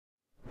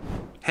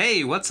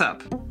Hey, what's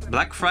up?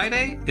 Black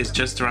Friday is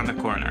just around the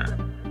corner,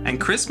 and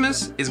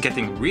Christmas is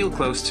getting real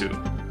close too.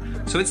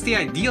 So it's the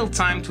ideal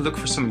time to look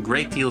for some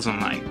great deals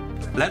online.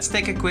 Let's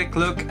take a quick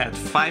look at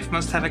 5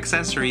 must-have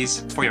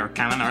accessories for your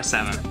Canon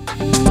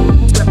R7.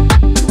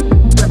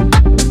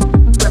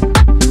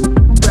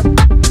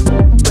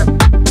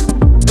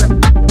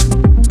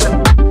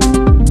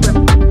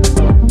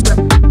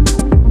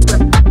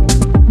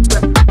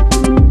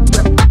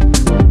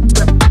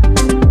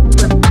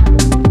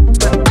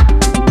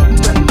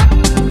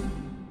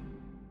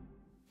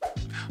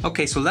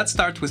 Okay, so let's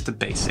start with the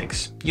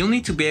basics. You'll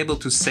need to be able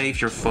to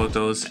save your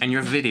photos and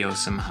your videos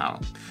somehow.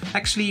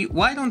 Actually,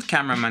 why don't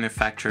camera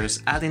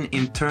manufacturers add in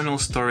internal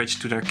storage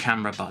to their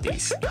camera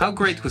bodies? How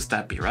great would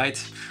that be,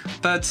 right?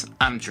 But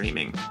I'm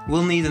dreaming.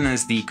 We'll need an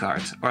SD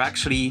card, or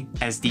actually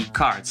SD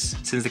cards,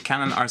 since the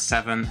Canon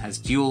R7 has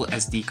dual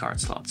SD card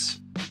slots.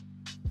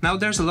 Now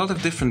there's a lot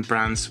of different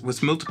brands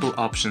with multiple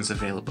options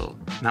available.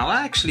 Now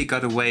I actually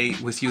got away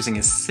with using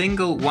a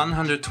single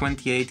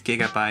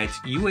 128GB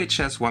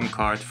UHS 1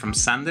 card from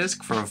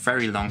SanDisk for a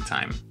very long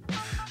time.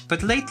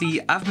 But lately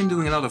I've been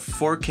doing a lot of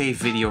 4K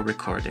video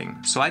recording,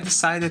 so I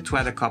decided to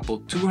add a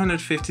couple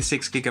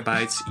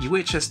 256GB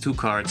UHS 2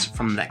 cards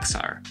from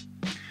Lexar.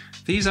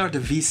 These are the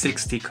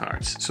V60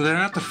 cards, so they're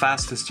not the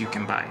fastest you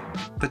can buy.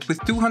 But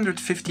with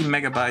 250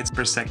 megabytes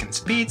per second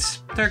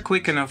speeds, they're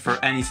quick enough for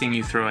anything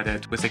you throw at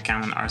it with a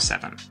Canon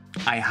R7.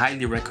 I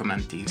highly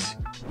recommend these.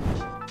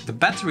 The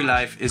battery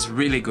life is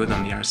really good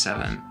on the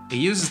R7. It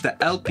uses the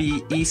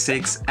LP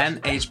E6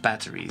 NH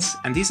batteries,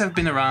 and these have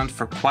been around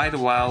for quite a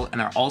while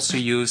and are also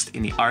used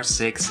in the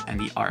R6 and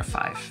the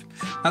R5.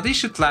 Now these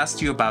should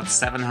last you about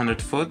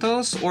 700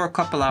 photos or a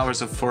couple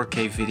hours of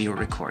 4K video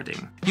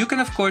recording. You can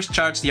of course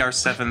charge the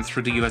R7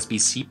 through the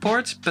USB-C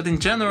port, but in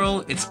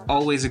general it's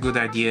always a good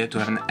idea to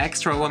have an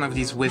extra one of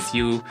these with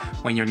you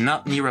when you're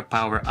not near a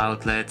power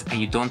outlet and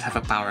you don't have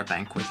a power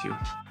bank with you.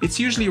 It's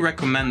usually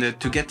recommended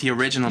to get the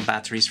original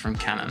batteries from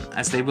Canon,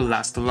 as they will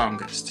last the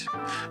longest.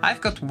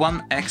 I've got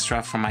one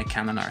extra for my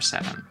Canon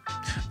R7.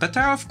 But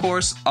there are of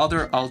course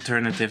other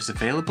alternatives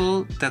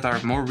available that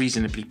are more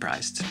reasonably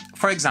priced.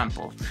 For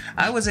example,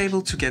 I was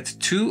able to get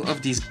 2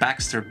 of these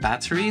Baxter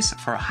batteries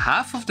for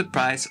half of the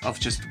price of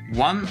just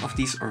one of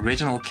these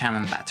original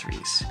Canon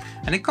batteries.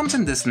 And it comes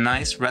in this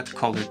nice red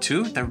color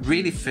too that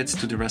really fits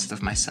to the rest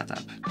of my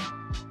setup.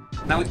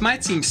 Now it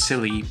might seem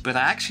silly, but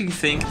I actually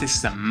think this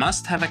is a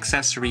must-have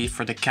accessory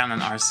for the Canon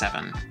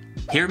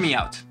R7. Hear me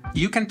out.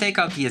 You can take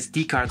out the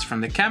SD cards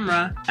from the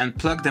camera and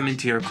plug them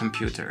into your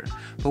computer.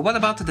 But what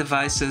about the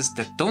devices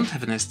that don't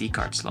have an SD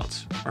card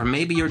slot? Or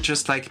maybe you're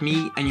just like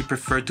me and you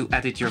prefer to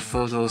edit your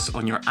photos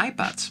on your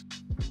iPad?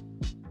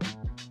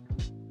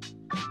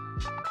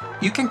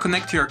 You can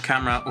connect to your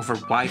camera over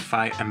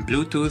Wi-Fi and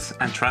Bluetooth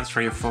and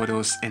transfer your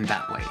photos in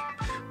that way.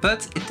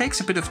 But it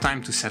takes a bit of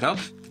time to set up,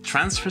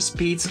 transfer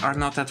speeds are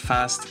not that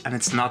fast and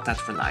it's not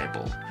that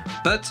reliable.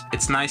 But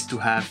it's nice to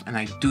have and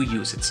I do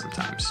use it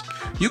sometimes.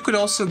 You could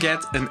also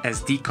get an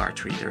SD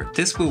card reader.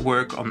 This will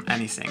work on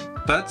anything,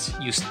 but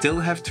you still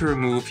have to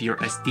remove your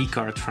SD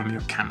card from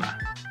your camera.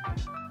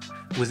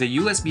 With a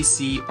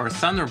USB-C or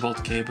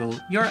Thunderbolt cable,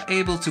 you're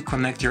able to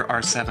connect your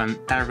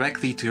R7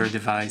 directly to your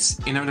device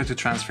in order to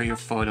transfer your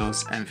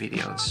photos and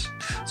videos.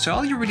 So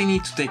all you really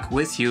need to take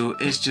with you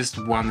is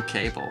just one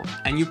cable,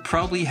 and you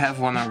probably have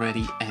one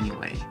already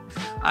anyway.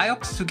 I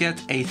opted to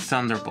get a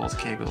Thunderbolt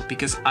cable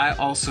because I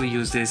also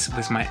use this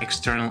with my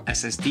external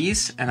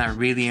SSDs and I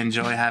really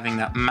enjoy having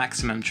that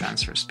maximum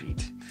transfer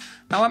speed.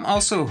 Now I'm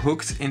also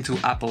hooked into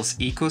Apple's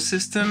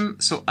ecosystem,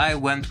 so I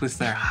went with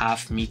their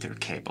half-meter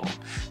cable.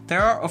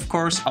 There are of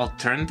course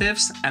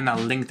alternatives and I'll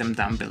link them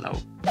down below.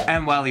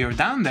 And while you're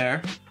down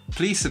there,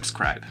 please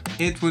subscribe.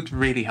 It would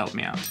really help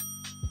me out.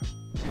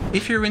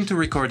 If you're into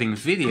recording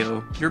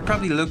video, you're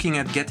probably looking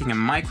at getting a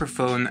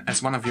microphone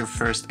as one of your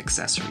first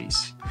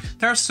accessories.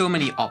 There are so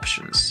many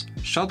options.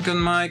 Shotgun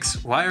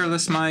mics,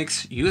 wireless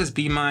mics,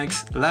 USB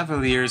mics,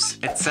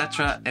 lavaliers,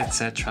 etc,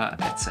 etc,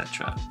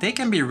 etc. They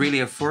can be really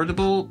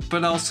affordable,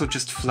 but also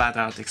just flat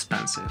out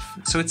expensive.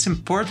 So it's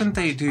important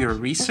that you do your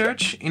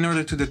research in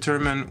order to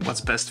determine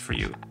what's best for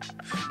you.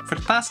 For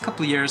the past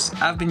couple years,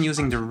 I've been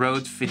using the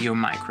Rode Video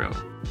Micro.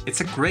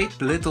 It's a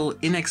great little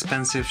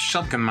inexpensive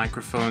shotgun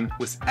microphone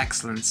with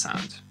excellent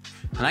sound.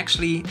 And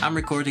actually, I'm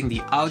recording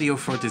the audio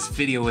for this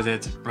video with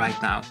it right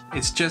now.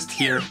 It's just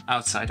here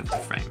outside of the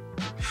frame.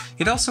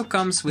 It also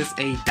comes with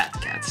a dead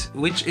cat,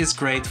 which is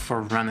great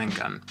for run and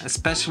gun,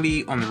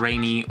 especially on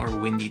rainy or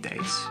windy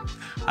days.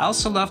 I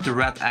also love the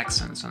red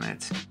accents on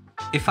it.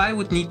 If I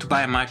would need to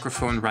buy a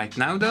microphone right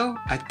now though,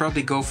 I'd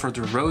probably go for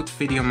the Rode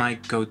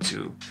VideoMic Go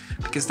 2,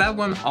 because that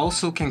one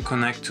also can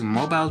connect to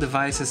mobile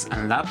devices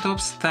and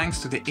laptops thanks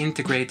to the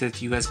integrated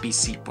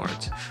USB-C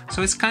port.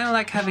 So it's kind of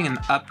like having an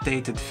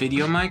updated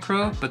video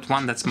micro, but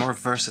one that's more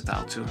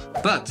versatile too.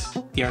 But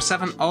the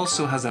R7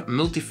 also has a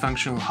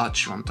multifunctional hot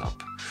shoe on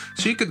top.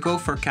 So you could go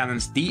for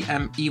Canon's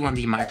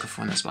DM-E1D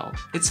microphone as well.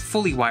 It's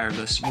fully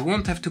wireless, you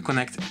won't have to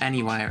connect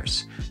any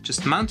wires.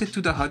 Just mount it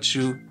to the hot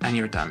shoe and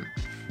you're done.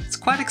 It's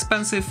quite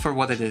expensive for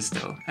what it is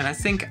though, and I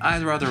think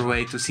I'd rather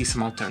wait to see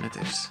some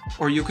alternatives.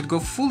 Or you could go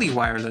fully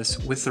wireless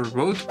with the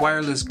Rode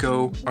Wireless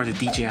Go or the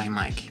DJI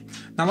mic.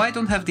 Now I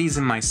don't have these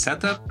in my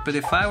setup, but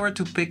if I were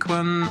to pick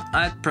one,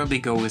 I'd probably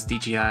go with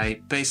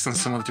DJI based on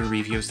some of the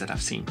reviews that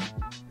I've seen.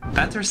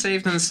 Better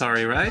safe than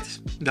sorry, right?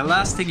 The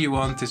last thing you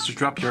want is to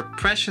drop your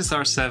precious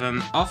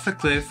R7 off a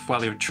cliff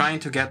while you're trying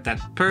to get that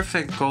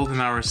perfect golden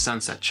hour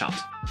sunset shot.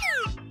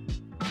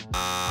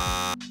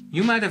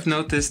 You might have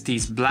noticed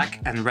these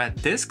black and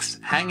red discs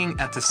hanging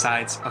at the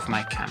sides of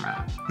my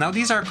camera. Now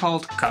these are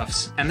called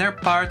cuffs, and they're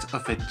part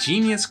of a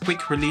genius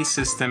quick release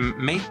system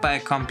made by a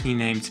company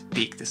named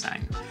Peak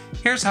Design.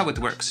 Here's how it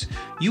works.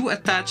 You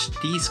attach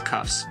these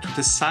cuffs to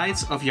the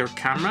sides of your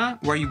camera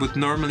where you would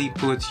normally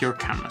put your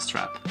camera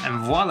strap.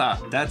 And voila,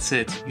 that's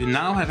it. You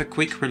now have a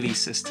quick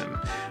release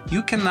system.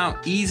 You can now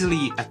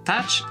easily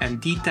attach and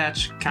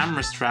detach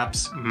camera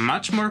straps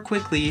much more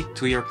quickly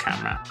to your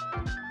camera.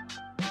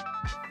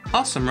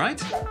 Awesome, right?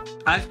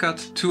 I've got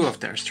two of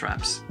their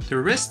straps, the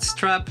wrist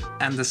strap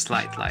and the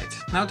slide light.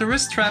 Now the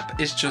wrist strap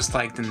is just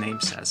like the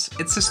name says.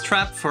 It's a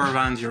strap for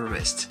around your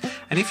wrist.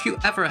 And if you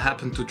ever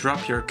happen to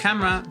drop your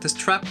camera, the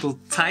strap will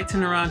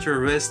tighten around your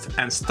wrist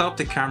and stop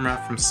the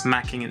camera from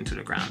smacking into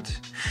the ground.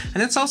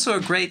 And it's also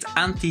a great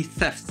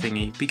anti-theft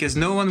thingy, because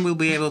no one will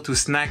be able to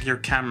snag your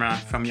camera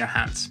from your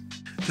hands.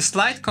 The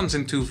slide comes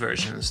in two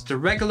versions, the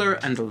regular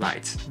and the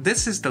light.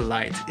 This is the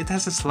light, it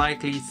has a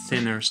slightly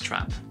thinner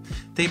strap.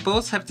 They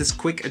both have this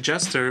quick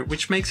adjuster,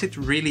 which makes it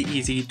really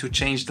easy to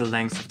change the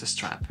length of the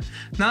strap.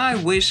 Now I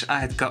wish I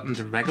had gotten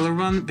the regular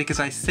one, because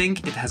I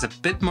think it has a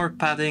bit more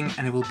padding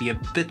and it will be a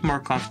bit more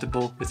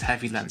comfortable with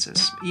heavy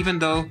lenses, even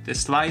though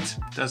this light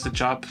does the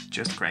job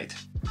just great.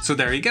 So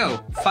there you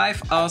go,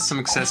 5 awesome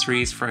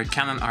accessories for a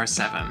Canon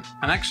R7,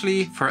 and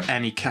actually for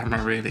any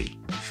camera really.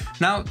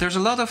 Now there's a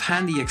lot of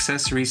handy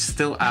accessories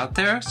still out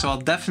there, so I'll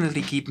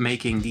definitely keep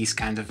making these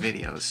kind of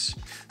videos.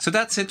 So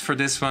that's it for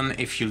this one.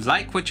 If you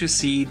like what you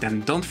see,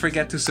 then don't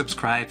forget to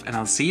subscribe, and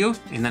I'll see you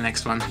in the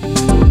next one.